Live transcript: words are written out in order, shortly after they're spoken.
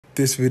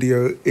This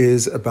video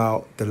is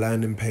about the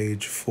landing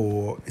page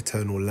for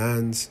Eternal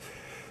Lands.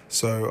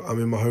 So I'm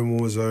in my home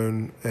war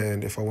zone,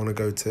 and if I want to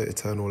go to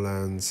Eternal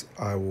Lands,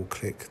 I will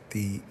click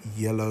the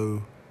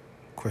yellow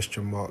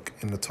question mark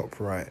in the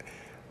top right.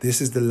 This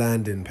is the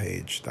landing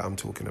page that I'm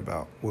talking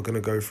about. We're going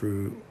to go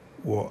through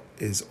what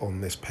is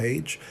on this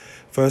page.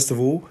 First of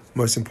all,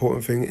 most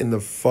important thing, in the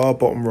far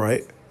bottom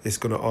right, it's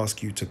going to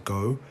ask you to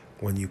go.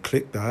 When you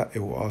click that, it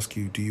will ask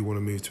you, do you want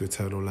to move to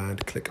Eternal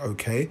Land? Click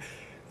OK.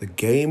 The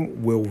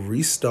game will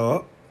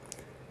restart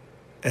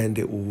and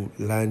it will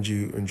land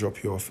you and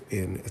drop you off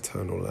in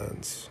Eternal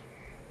Lands.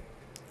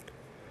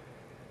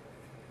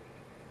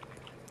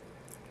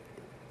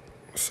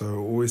 So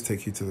always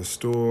take you to the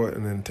store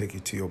and then take you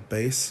to your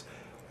base.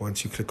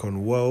 Once you click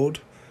on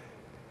World,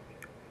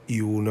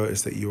 you will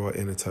notice that you are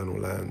in Eternal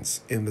Lands.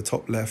 In the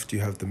top left,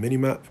 you have the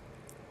minimap.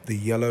 The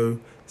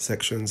yellow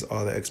sections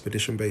are the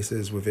expedition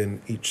bases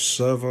within each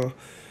server,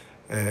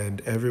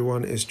 and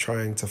everyone is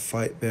trying to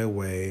fight their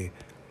way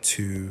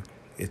to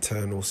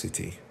Eternal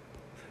City.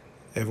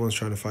 Everyone's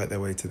trying to fight their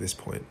way to this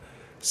point.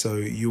 So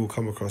you will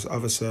come across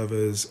other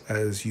servers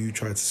as you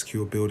try to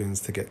secure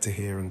buildings to get to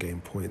here and gain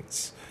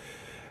points.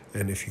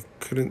 And if you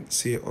couldn't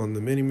see it on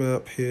the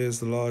minimap, here's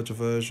the larger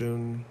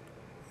version.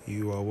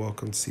 You are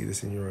welcome to see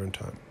this in your own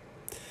time.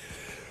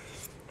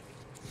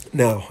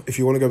 Now, if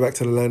you want to go back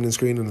to the landing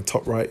screen, in the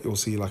top right, you'll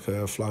see like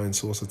a flying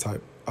saucer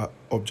type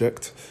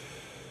object.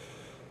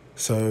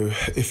 So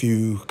if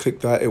you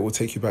click that, it will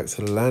take you back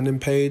to the landing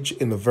page.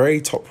 In the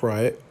very top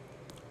right,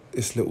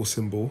 this little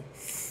symbol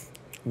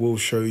will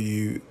show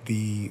you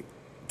the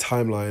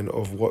timeline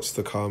of what's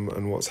to come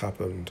and what's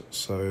happened.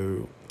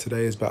 So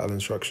today is battle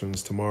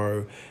instructions,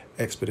 tomorrow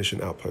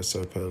expedition outposts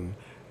open,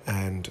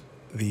 and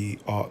the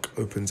arc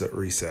opens at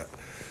reset.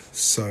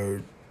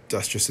 So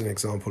that's just an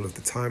example of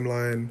the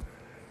timeline.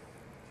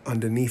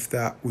 Underneath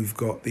that, we've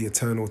got the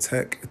Eternal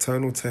Tech.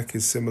 Eternal Tech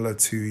is similar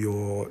to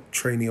your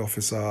trainee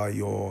officer,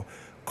 your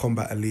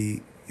combat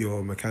elite,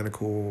 your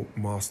mechanical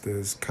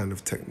masters kind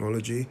of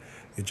technology,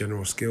 your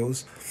general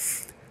skills.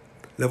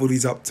 Level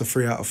these up to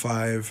 3 out of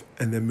 5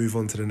 and then move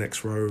on to the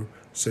next row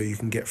so you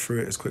can get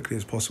through it as quickly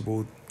as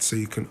possible, so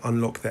you can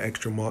unlock the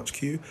extra march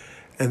queue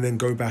and then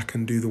go back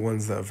and do the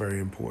ones that are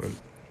very important,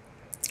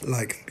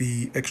 like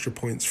the extra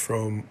points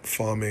from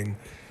farming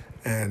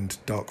and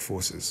dark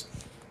forces.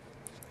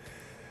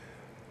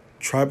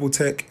 Tribal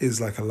Tech is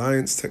like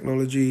Alliance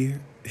technology.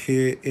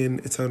 Here in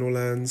Eternal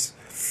Lands,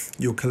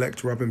 you'll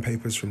collect rubbing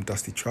papers from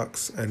dusty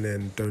trucks and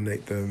then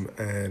donate them,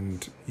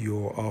 and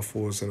your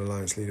R4s and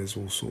Alliance leaders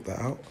will sort that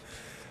out.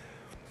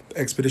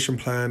 Expedition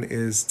Plan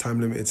is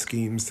time-limited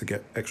schemes to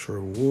get extra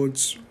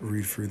rewards.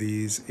 Read through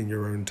these in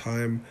your own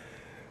time.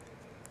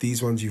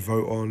 These ones you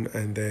vote on,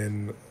 and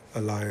then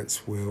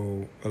Alliance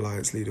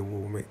leader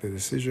will make the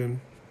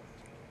decision.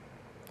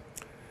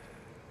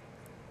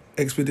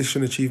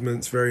 Expedition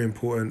achievements, very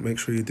important. Make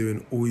sure you're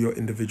doing all your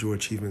individual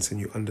achievements and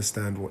you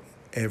understand what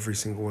every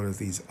single one of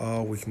these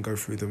are. We can go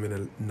through them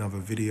in another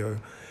video.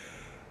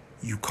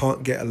 You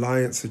can't get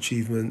Alliance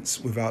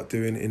achievements without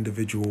doing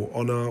individual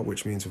honor,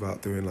 which means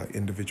without doing like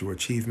individual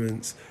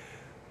achievements.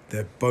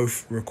 They're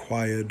both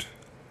required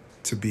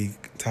to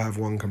have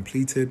one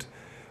completed.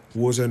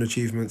 Warzone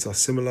achievements are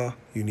similar.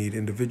 You need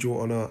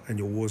individual honor, and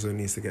your Warzone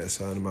needs to get a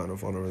certain amount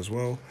of honor as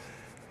well.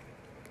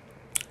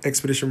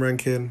 Expedition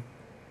ranking.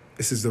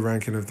 This is the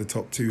ranking of the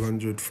top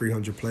 200,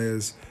 300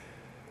 players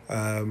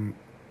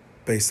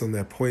based on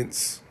their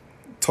points.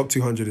 Top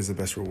 200 is the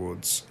best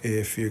rewards.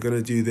 If you're going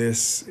to do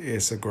this,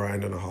 it's a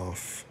grind and a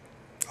half.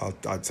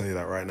 I'd tell you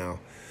that right now.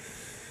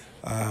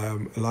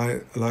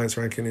 Alliance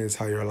ranking is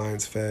how your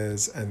alliance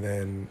fares, and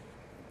then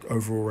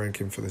overall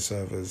ranking for the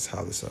servers,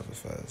 how the server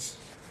fares.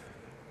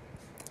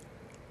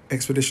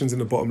 Expeditions in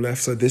the bottom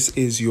left. So this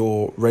is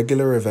your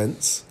regular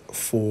events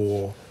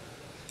for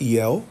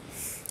EL.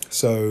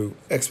 So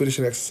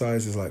expedition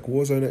exercise is like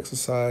Warzone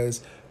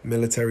exercise.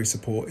 Military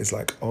support is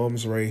like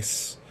arms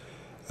race.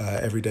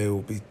 Every day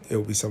it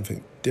will be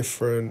something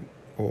different,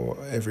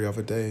 or every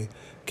other day.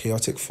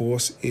 Chaotic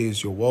Force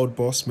is your world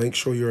boss. Make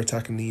sure you're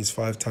attacking these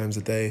 5 times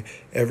a day.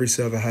 Every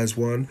server has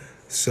one.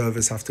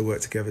 Servers have to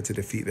work together to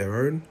defeat their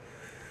own.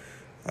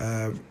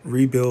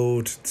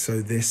 Rebuild.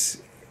 So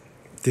this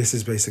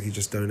is basically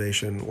just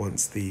donation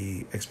once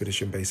the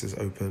expedition base is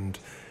opened.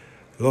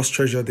 Lost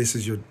Treasure. This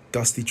is your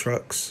Dusty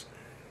Trucks.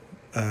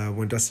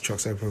 When Dusty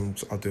Trucks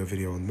opens, I'll do a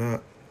video on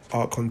that.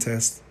 Arc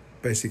Contest,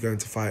 basically going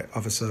to fight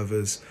other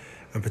servers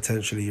and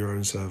potentially your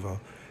own server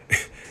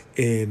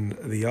in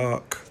the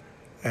Arc.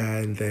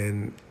 And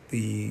then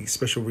the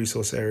Special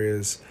Resource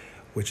Areas,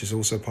 which is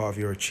also part of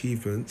your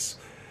achievements,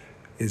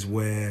 is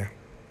where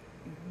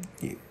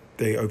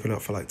they open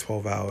up for like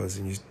 12 hours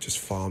and you just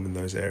farm in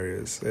those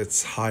areas.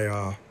 It's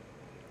higher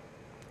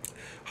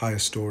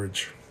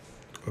storage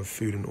of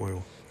food and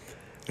oil,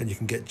 and you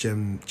can get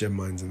gem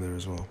mines in there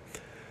as well.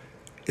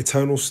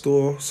 Eternal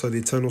Store. So the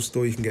Eternal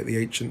Store, you can get the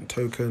Ancient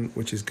Token,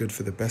 which is good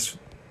for the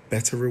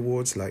better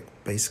rewards like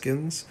base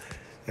skins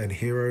and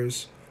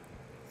heroes.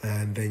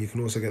 And then you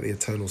can also get the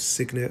Eternal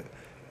Signet,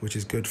 which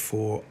is good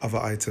for other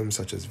items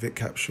such as Vic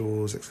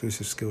capsules,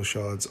 exclusive skill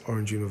shards,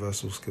 Orange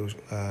Universal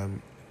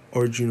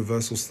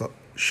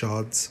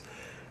shards,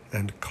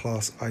 and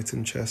class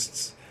item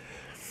chests.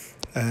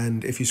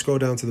 And if you scroll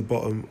down to the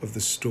bottom of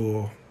the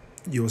store,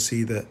 you'll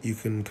see that you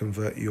can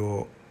convert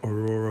your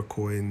Aurora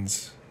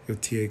coins, your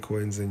TA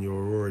coins, and your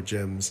Aurora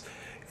gems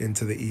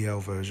into the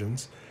EL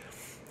versions.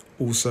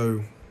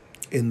 Also,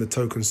 in the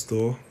token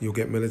store, you'll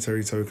get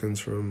military tokens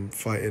from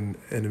fighting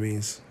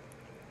enemies.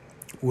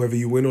 Whether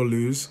you win or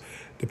lose,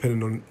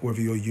 depending on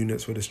whether your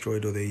units were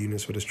destroyed or their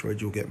units were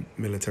destroyed, you'll get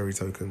military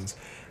tokens,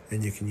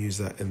 and you can use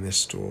that in this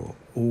store.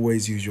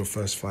 Always use your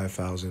first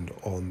 5,000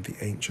 on the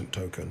ancient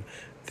token,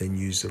 then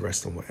use the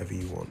rest on whatever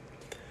you want.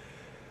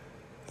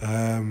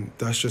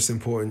 That's just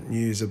important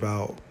news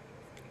about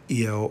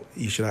EL.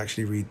 You should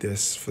actually read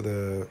this for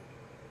the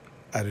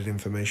added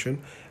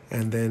information.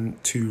 And then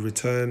to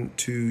return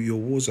to your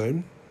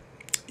Warzone,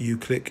 you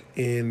click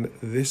in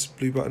this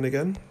blue button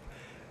again,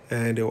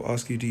 and it will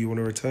ask you, do you want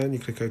to return? You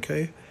click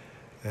OK,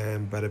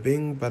 and bada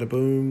bing, bada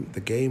boom,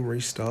 the game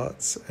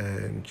restarts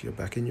and you're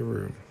back in your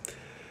room.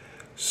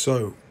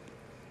 So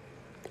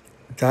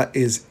that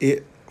is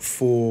it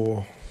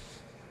for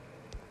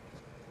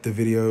the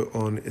video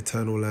on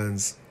Eternal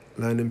Lands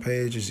landing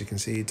page. As you can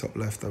see, top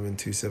left, I'm in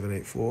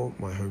 2784,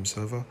 my home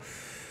server.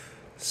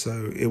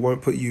 So it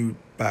won't put you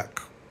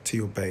back to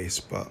your base,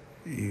 but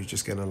you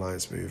just get an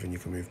alliance move and you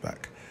can move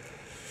back.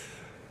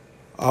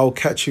 I'll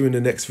catch you in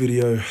the next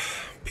video.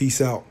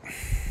 Peace out.